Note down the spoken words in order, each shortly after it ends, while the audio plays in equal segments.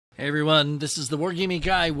Hey everyone, this is the Wargaming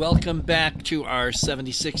Guy. Welcome back to our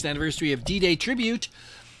 76th anniversary of D-Day tribute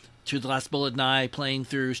to the Last Bullet and I, playing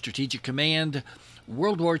through Strategic Command,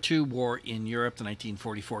 World War II War in Europe, the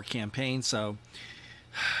 1944 campaign. So,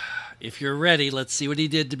 if you're ready, let's see what he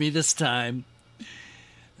did to me this time.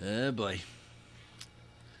 Oh boy.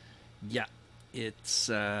 Yeah, it's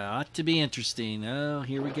ought to be interesting. Oh,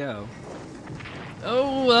 here we go.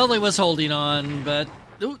 Oh, well, they was holding on, but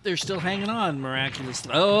oh, they're still hanging on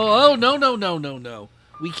miraculously. Oh, no.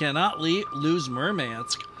 We cannot lose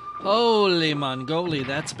Murmansk. Holy Mongoli,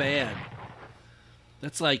 that's bad.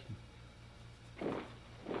 That's like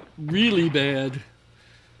really bad.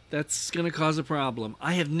 That's going to cause a problem.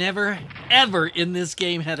 I have never, ever in this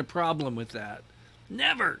game had a problem with that.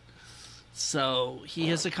 Never. So he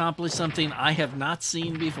has accomplished something I have not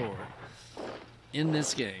seen before in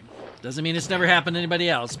this game. Doesn't mean it's never happened to anybody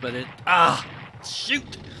else, but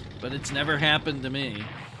shoot! But it's never happened to me.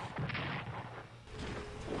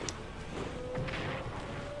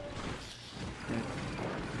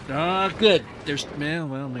 Good. There's,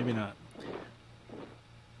 well, maybe not.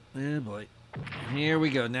 Oh, boy. Here we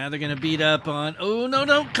go. Now they're going to beat up on... Oh,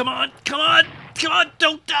 no. Come on.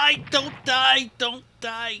 Don't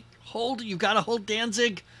die. Hold. You've got to hold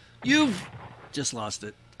Danzig. You've just lost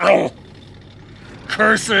it. Oh!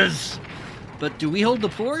 Curses! But do we hold the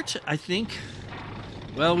port? I think.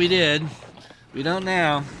 Well, we did. We don't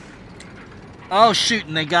now. Oh, shoot,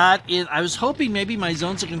 and they got in. I was hoping maybe my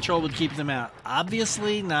zones of control would keep them out.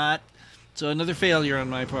 Obviously not. So another failure on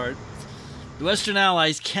my part. The Western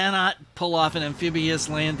Allies cannot pull off an amphibious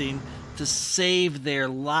landing to save their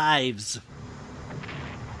lives.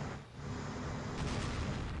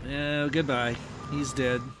 Oh, goodbye. He's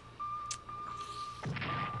dead.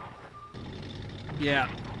 Yeah.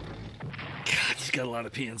 God, he's got a lot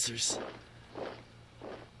of Panzers.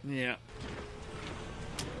 Yeah.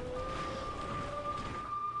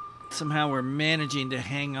 Somehow we're managing to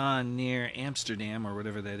hang on near Amsterdam or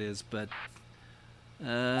whatever that is, but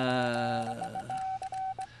the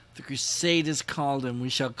crusade is called, and we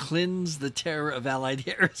shall cleanse the terror of Allied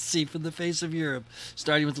heresy from the face of Europe,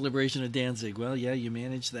 starting with the liberation of Danzig. Well, yeah, you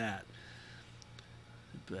managed that.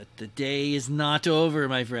 But the day is not over,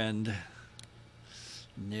 my friend.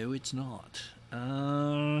 No, it's not.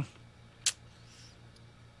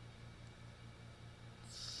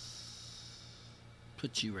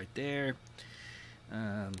 Put you right there.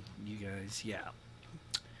 You guys, yeah.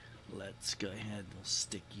 Let's go ahead. We'll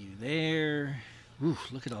stick you there. Ooh,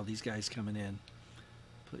 look at all these guys coming in.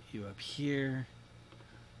 Put you up here.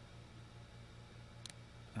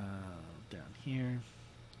 Down here.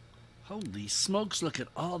 Holy smokes, look at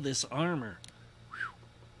all this armor.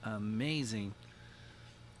 Whew. Amazing.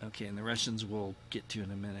 Okay, and the Russians we'll get to in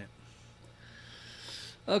a minute.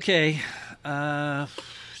 Okay.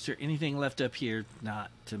 Is there anything left up here not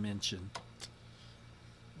to mention?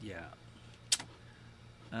 Yeah.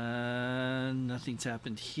 Nothing's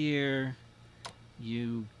happened here.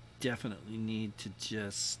 You definitely need to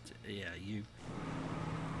just... Yeah, you...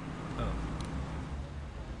 Oh.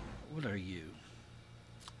 What are you?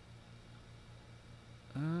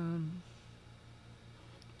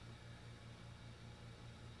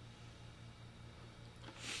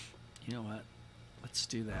 You know what? Let's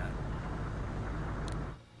do that.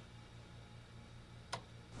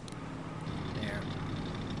 There.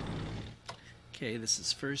 Okay, this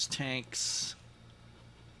is first tanks.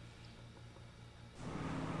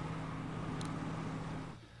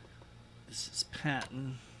 This is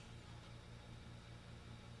Patton.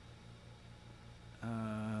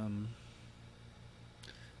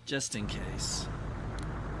 Just in case.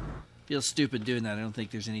 Feels stupid doing that. I don't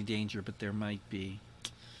think there's any danger, but there might be.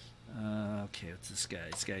 Okay, what's this guy?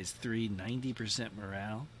 This guy's 90%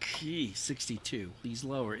 morale. Gee, 62. He's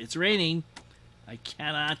lower. It's raining. I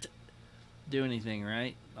cannot do anything,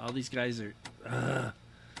 right? All these guys are...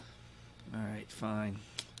 Alright, fine.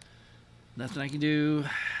 Nothing I can do.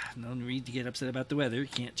 No need to get upset about the weather.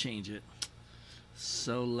 Can't change it.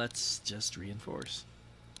 So let's just reinforce.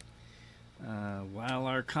 While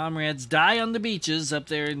our comrades die on the beaches up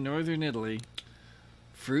there in northern Italy,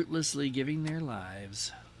 fruitlessly giving their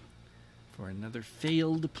lives for another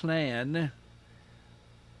failed plan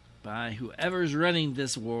by whoever's running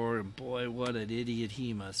this war, and boy, what an idiot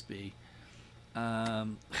he must be. Let's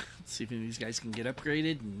see if any of these guys can get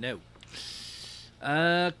upgraded. No.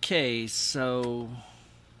 Okay, so...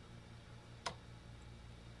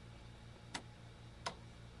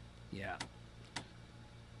 Yeah.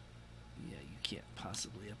 Yeah, you can't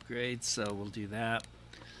possibly upgrade, so we'll do that.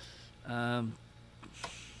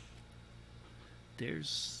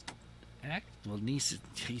 There's... Well, Nice,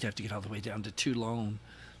 he'd have to get all the way down to Toulon.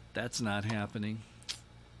 That's not happening.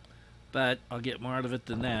 But I'll get more out of it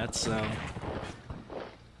than that, so...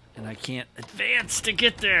 And I can't advance to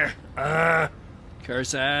get there!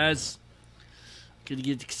 Curses!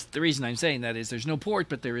 The reason I'm saying that is there's no port,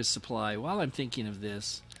 but there is supply. While I'm thinking of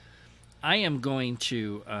this, I am going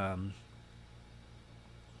to...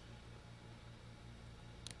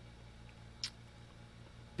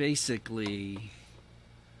 basically...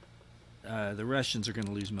 the Russians are going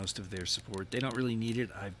to lose most of their support. They don't really need it.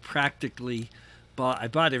 I've practically bought... I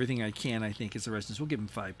bought everything I can, I think, as the Russians. We'll give them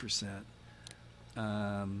 5%.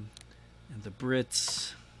 And the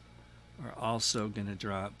Brits are also going to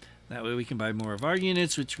drop. That way we can buy more of our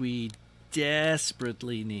units, which we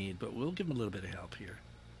desperately need. But we'll give them a little bit of help here.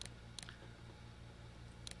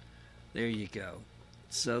 There you go.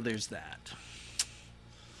 So there's that.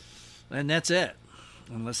 And that's it.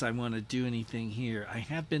 Unless I want to do anything here. I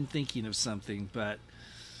have been thinking of something, but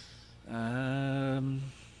I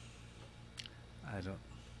don't.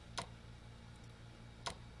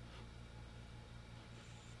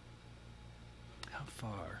 How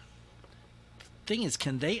far? Thing is,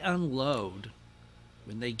 can they unload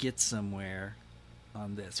when they get somewhere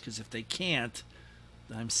on this? Because if they can't,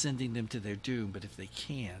 I'm sending them to their doom. But if they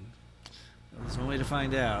can, there's one way to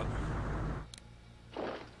find out.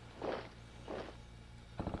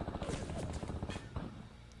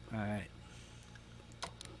 All right.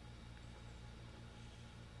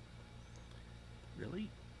 Really?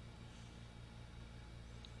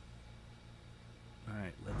 All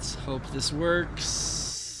right, let's hope this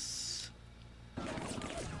works.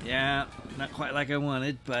 Yeah, not quite like I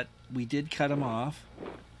wanted, but we did cut them off.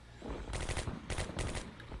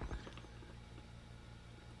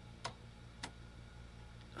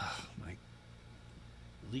 Oh, my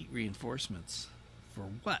elite reinforcements. For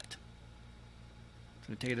what?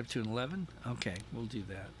 Can I take it up to an 11? Okay, we'll do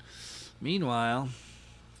that. Meanwhile,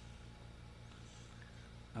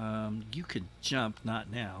 you could jump,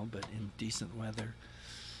 not now, but in decent weather.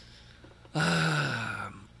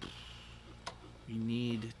 We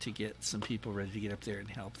need to get some people ready to get up there and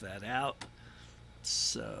help that out.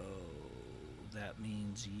 So that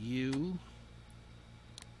means you.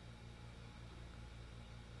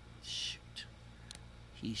 Shoot.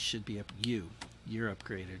 He should be up. You're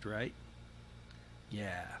upgraded, right?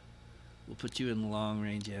 Yeah. We'll put you in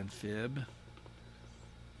long-range amphib.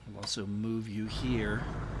 We'll also move you here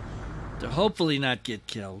to hopefully not get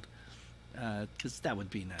killed. Because that would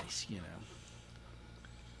be nice, you know.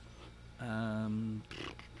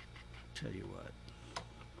 Tell you what.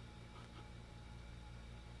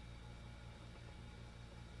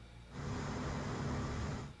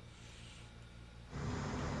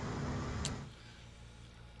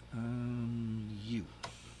 You.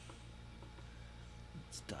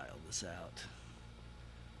 Let's dial this out.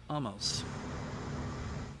 Almost.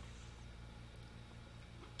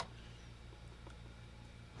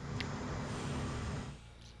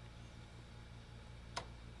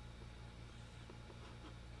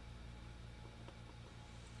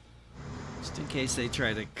 Just in case they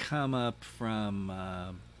try to come up from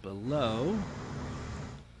below,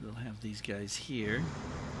 we'll have these guys here.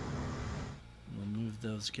 We'll move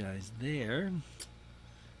those guys there.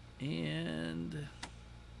 And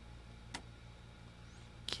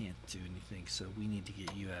can't do anything, so we need to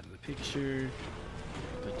get you out of the picture.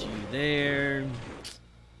 Put you there.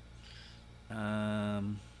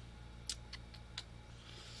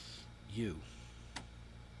 You.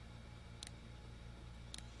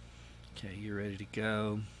 Okay, you're ready to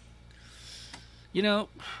go. You know,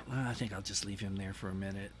 I think I'll just leave him there for a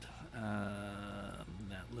minute.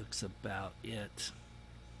 That looks about it.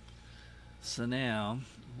 So now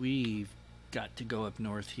we've got to go up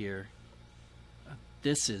north here.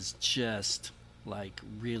 This is just like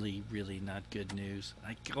really, really not good news.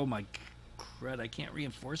 Oh my crud, I can't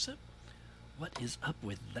reinforce it? What is up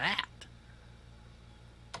with that?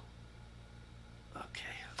 Okay.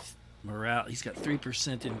 Morale, he's got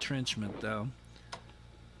 3% entrenchment though.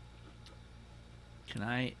 Can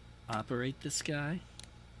I operate this guy?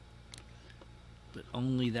 But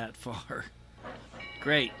only that far.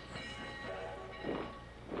 Great.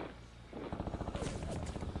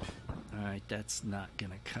 Alright, that's not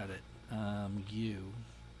gonna cut it. You.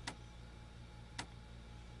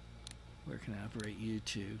 Where can I operate you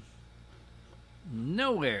to?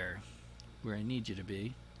 Nowhere where I need you to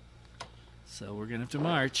be. So we're gonna have to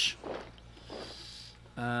march.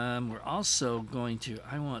 We're also going to...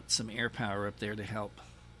 I want some air power up there to help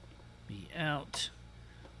me out.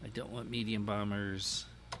 I don't want medium bombers.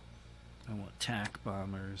 I want TAC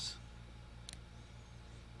bombers.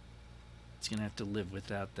 It's gonna have to live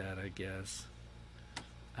without that, I guess.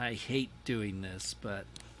 I hate doing this, but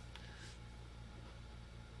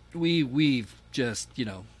we've just, you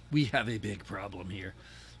know, we have a big problem here.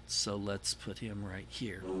 So let's put him right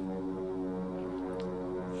here.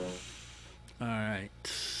 All right.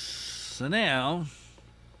 So now,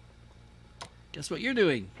 guess what you're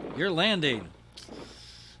doing? You're landing.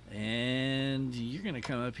 And you're going to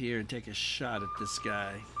come up here and take a shot at this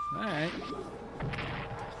guy. All right.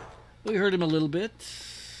 We heard him a little bit.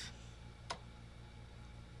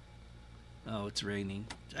 Oh, it's raining.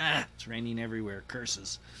 It's raining everywhere.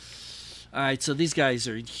 Curses. All right, so these guys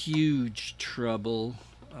are in huge trouble.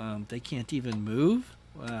 They can't even move?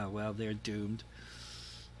 Wow, well, they're doomed.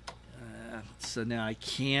 So now I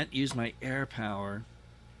can't use my air power.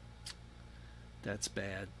 That's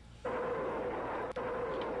bad.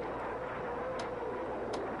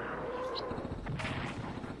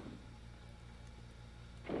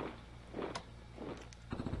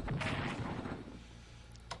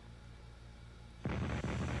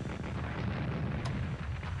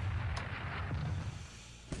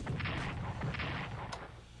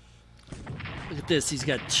 Look at this. He's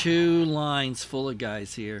got 2 lines full of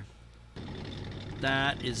guys here.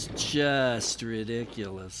 That is just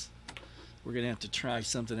ridiculous. We're going to have to try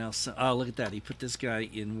something else. Oh, look at that. He put this guy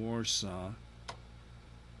in Warsaw.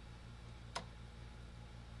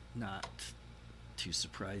 Not too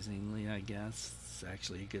surprisingly, I guess. It's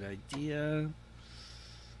actually a good idea.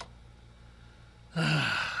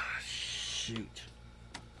 Shoot.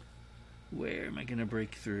 Where am I going to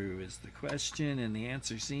break through is the question, and the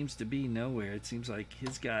answer seems to be nowhere. It seems like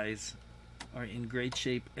his guys are in great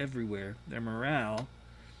shape everywhere. Their morale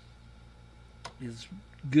is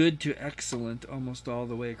good to excellent almost all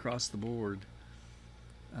the way across the board.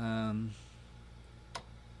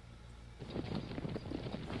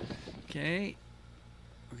 Okay,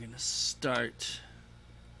 we're going to start.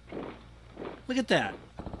 Look at that.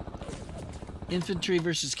 Infantry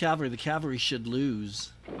versus cavalry. The cavalry should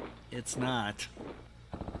lose. It's not.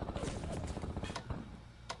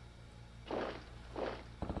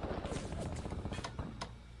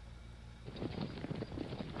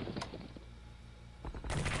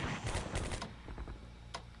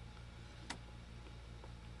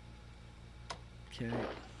 Okay.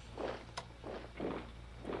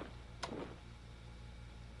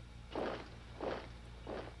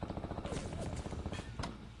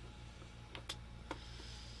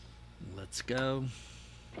 Let's go.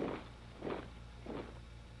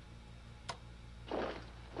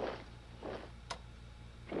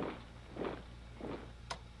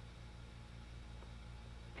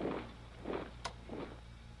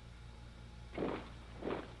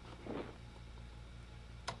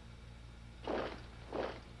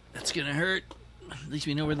 That's gonna hurt. At least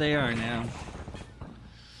we know where they are now.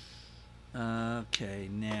 Okay,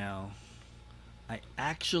 now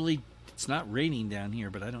it's not raining down here,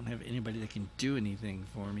 but I don't have anybody that can do anything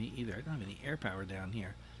for me either. I don't have any air power down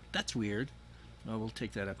here. That's weird. Oh, we'll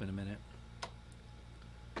take that up in a minute.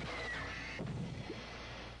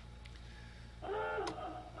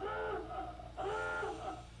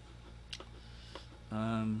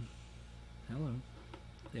 Hello.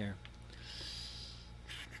 There.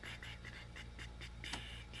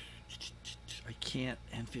 I can't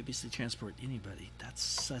amphibiously transport anybody. That's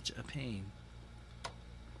such a pain.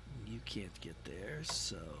 You can't get there,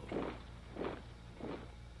 so...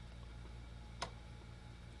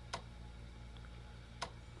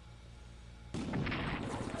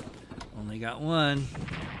 Only got 1.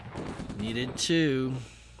 Needed 2.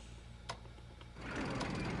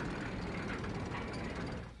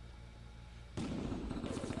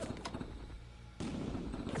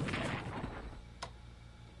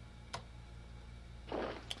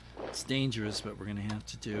 It's dangerous, but we're going to have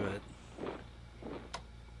to do it.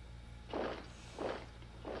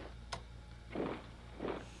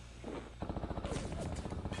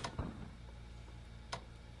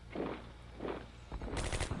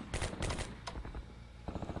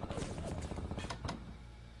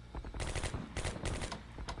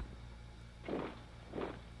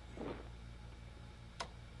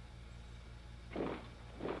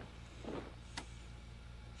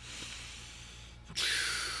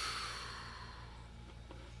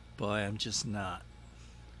 Boy, I'm just not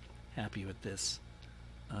happy with this.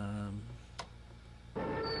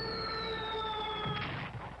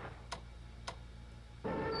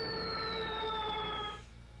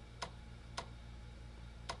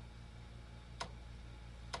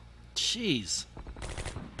 Jeez.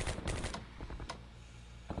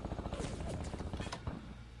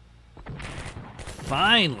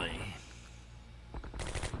 Finally.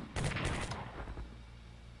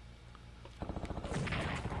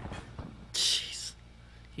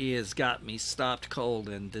 He has got me stopped cold,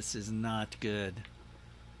 and this is not good.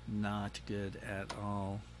 Not good at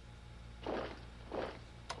all.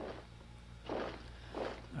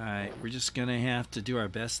 Alright, we're just gonna have to do our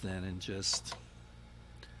best then and just...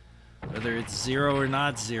 Whether it's 0 or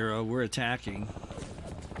not 0, we're attacking.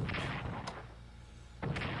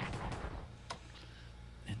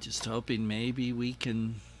 And just hoping maybe we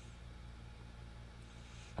can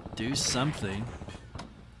do something.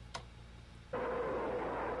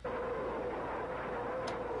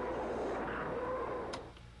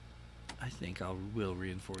 I think will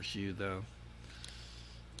reinforce you though.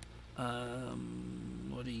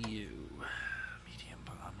 What are you? Medium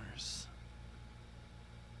bombers.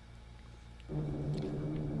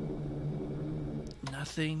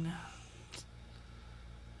 Nothing.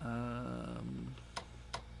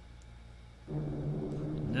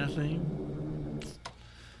 Nothing.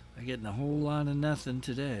 I'm getting a whole lot of nothing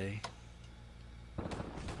today.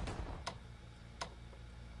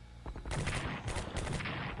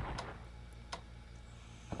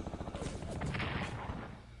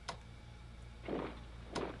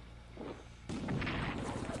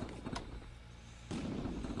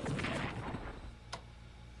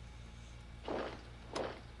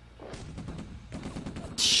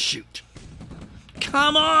 Shoot.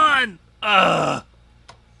 Come on! Ugh!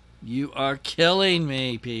 You are killing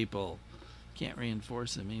me, people. Can't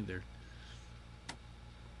reinforce them either.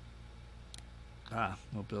 Ah,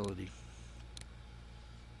 mobility.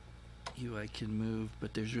 You, I can move,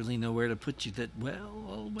 but there's really nowhere to put you that...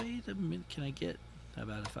 Well, wait a minute. Can I get... How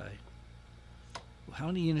about if I... Well, how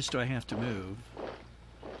many units do I have to move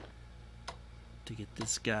to get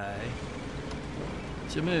this guy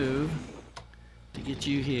to move, to get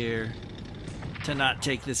you here, to not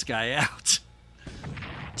take this guy out?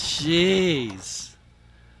 Jeez.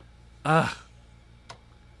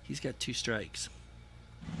 He's got 2 strikes.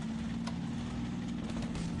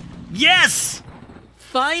 Yes!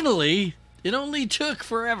 Finally! It only took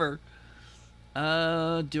forever. Do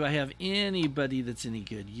I have anybody that's any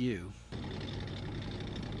good? You.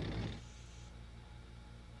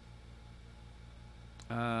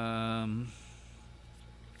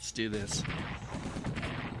 Let's do this.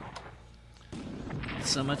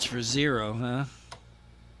 So much for 0, huh?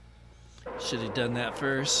 Should have done that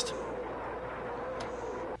first.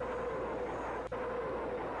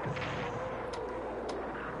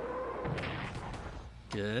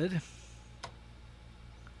 Good.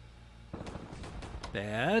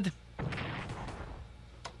 Bad.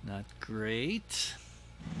 Not great.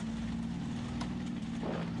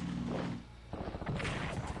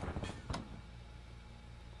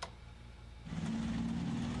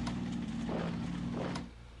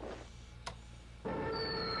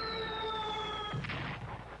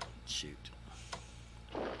 Shoot.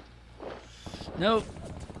 Nope.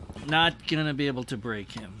 Not gonna be able to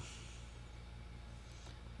break him.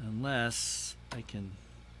 Unless I can...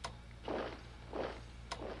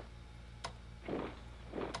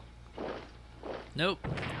 Nope.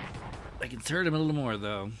 I can hurt him a little more,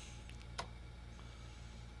 though.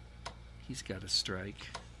 He's got a strike.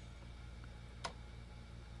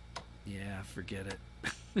 Yeah, forget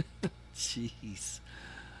it. Jeez.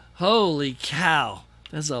 Holy cow.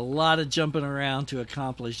 That's a lot of jumping around to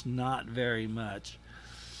accomplish not very much.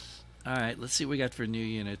 Alright, let's see what we got for new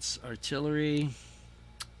units. Artillery.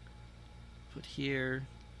 Put here.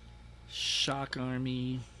 Shock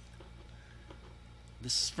army.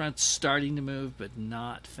 This front's starting to move, but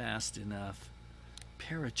not fast enough.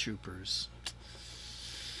 Paratroopers.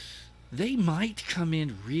 They might come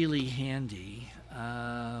in really handy,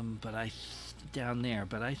 but down there.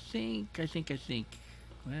 But I think.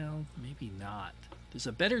 Well, maybe not. There's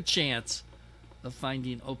a better chance of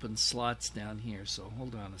finding open slots down here. So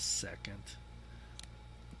hold on a second.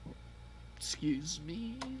 Excuse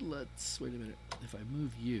me. Let's wait a minute. If I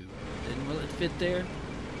move you, then will it fit there?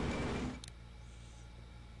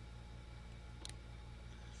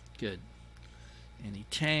 Good. Any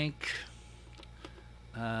tank?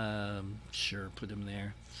 Sure, put him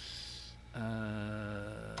there.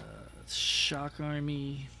 Shock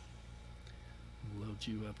army. Load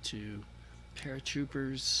you up to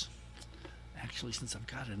paratroopers. Actually, since I've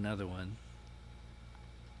got another one.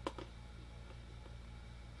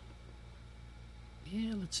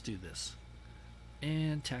 Yeah, let's do this.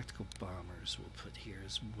 And tactical bombers we'll put here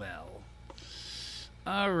as well.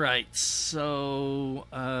 Alright, so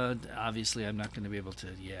obviously I'm not going to be able to,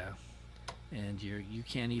 yeah. And you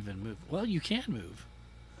can't even move. Well, you can move.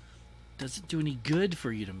 Does it do any good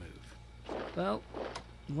for you to move? Well,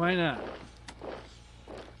 why not?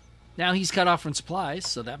 Now he's cut off from supplies,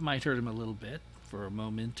 so that might hurt him a little bit for a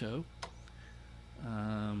memento.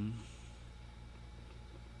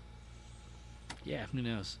 Yeah, who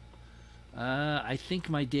knows? I think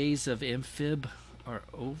my days of amphib are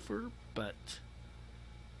over, but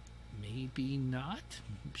maybe not.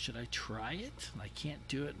 Should I try it? I can't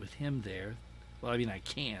do it with him there. Well, I mean, I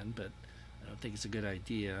can, but I don't think it's a good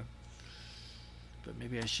idea. But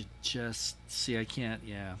maybe I should just see. I can't.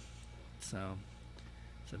 Yeah. So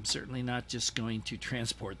I'm certainly not just going to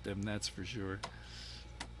transport them. That's for sure.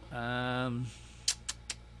 And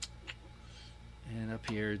up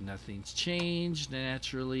here, nothing's changed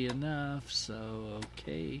naturally enough. So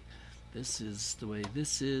okay, this is the way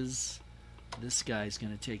this is. This guy's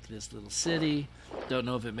going to take this little city. Don't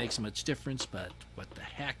know if it makes much difference, but what the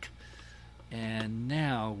heck. And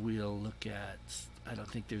now we'll look at, I don't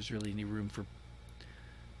think there's really any room for,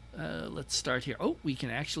 let's start here. Oh, we can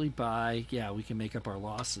actually buy, yeah, we can make up our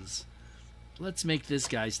losses. Let's make this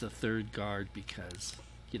guy's the third guard because,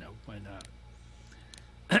 you know, why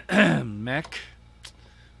not? Mech.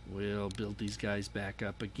 We'll build these guys back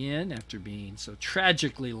up again after being so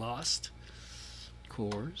tragically lost.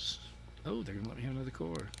 Cores. Oh, they're going to let me have another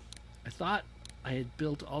core. I thought I had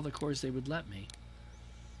built all the cores they would let me.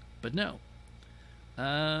 But no.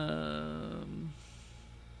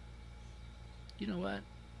 You know what?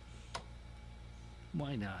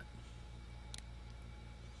 Why not?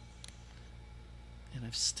 And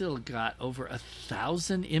I've still got over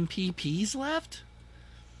 1,000 MPPs left?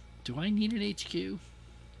 Do I need an HQ?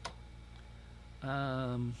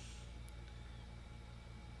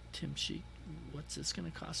 Tim Sheik. What's this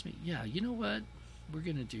going to cost me? Yeah, you know what? We're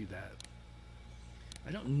going to do that.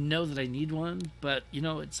 I don't know that I need one, but, you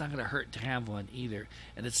know, it's not going to hurt to have one either.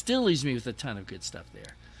 And it still leaves me with a ton of good stuff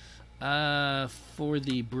there. For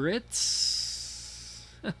the Brits...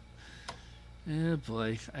 oh,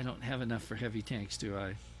 boy. I don't have enough for heavy tanks, do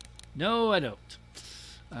I? No, I don't.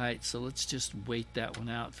 All right, so let's just wait that one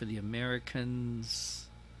out for the Americans...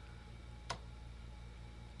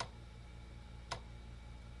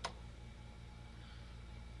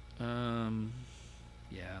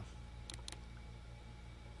 yeah.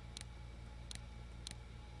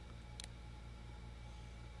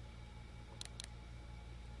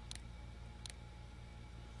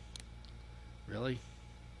 Really?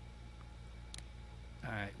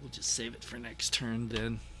 Alright, we'll just save it for next turn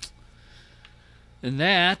then. And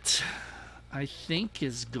that, I think,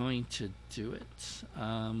 is going to do it.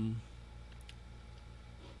 I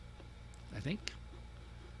think.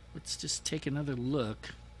 Let's just take another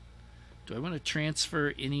look. Do I want to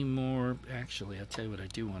transfer any more? Actually, I'll tell you what I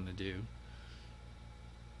do want to do.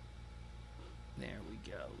 There we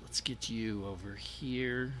go. Let's get you over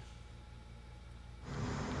here.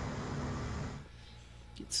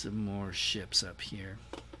 Get some more ships up here.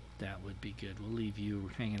 That would be good. We'll leave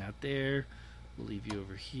you hanging out there. We'll leave you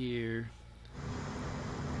over here.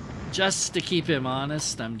 Just to keep him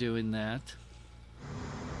honest, I'm doing that.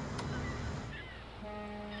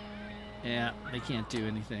 Yeah, they can't do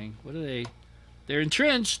anything. What are they? They're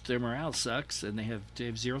entrenched. Their morale sucks, and they have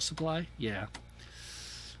zero supply. Yeah,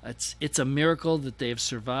 it's a miracle that they've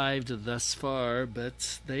survived thus far,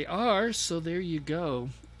 but they are. So there you go.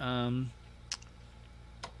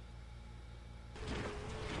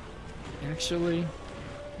 Actually,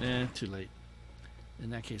 too late.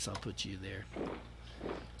 In that case, I'll put you there.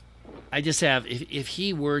 I just have if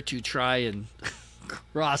he were to try and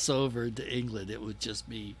cross over to England, it would just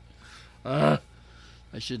be. I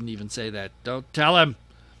shouldn't even say that. Don't tell him.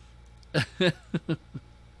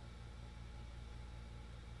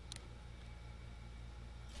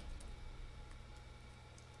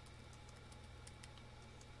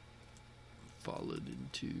 Followed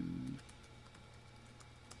into...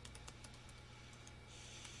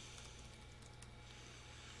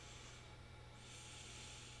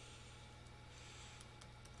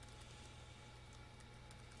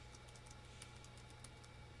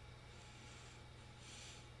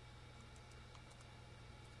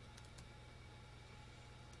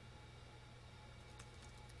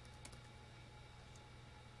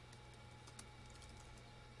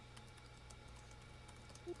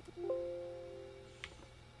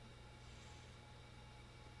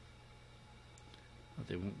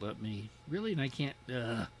 They won't let me. Really? And I can't...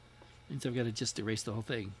 means I've got to just erase the whole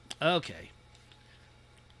thing. Okay.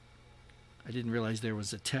 I didn't realize there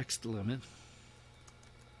was a text limit.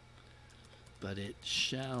 But it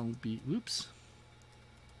shall be... Whoops.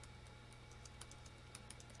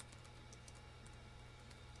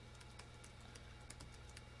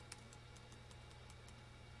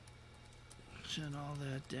 Shut all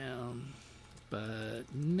that down.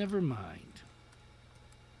 But never mind.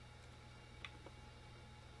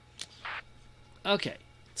 Okay,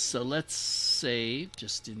 so let's save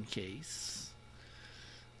just in case.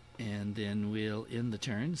 And then we'll end the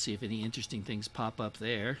turn, see if any interesting things pop up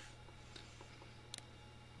there.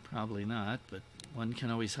 Probably not, but one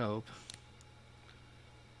can always hope.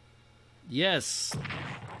 Yes,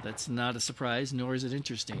 that's not a surprise, nor is it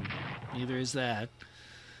interesting. Neither is that.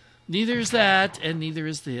 Neither is that, and neither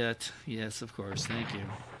is that. Yes, of course, thank you.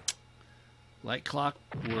 Like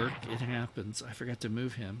clockwork, it happens. I forgot to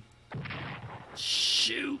move him.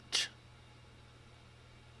 Shoot!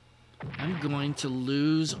 I'm going to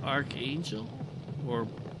lose Archangel, or...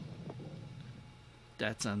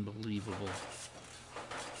 That's unbelievable.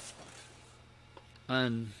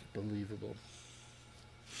 Unbelievable.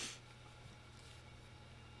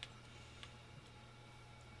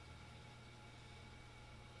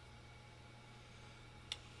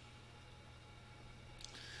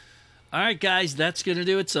 All right, guys, that's going to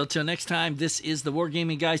do it. So till next time, this is the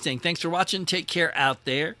Wargaming Guy saying thanks for watching. Take care out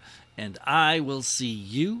there, and I will see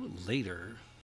you later.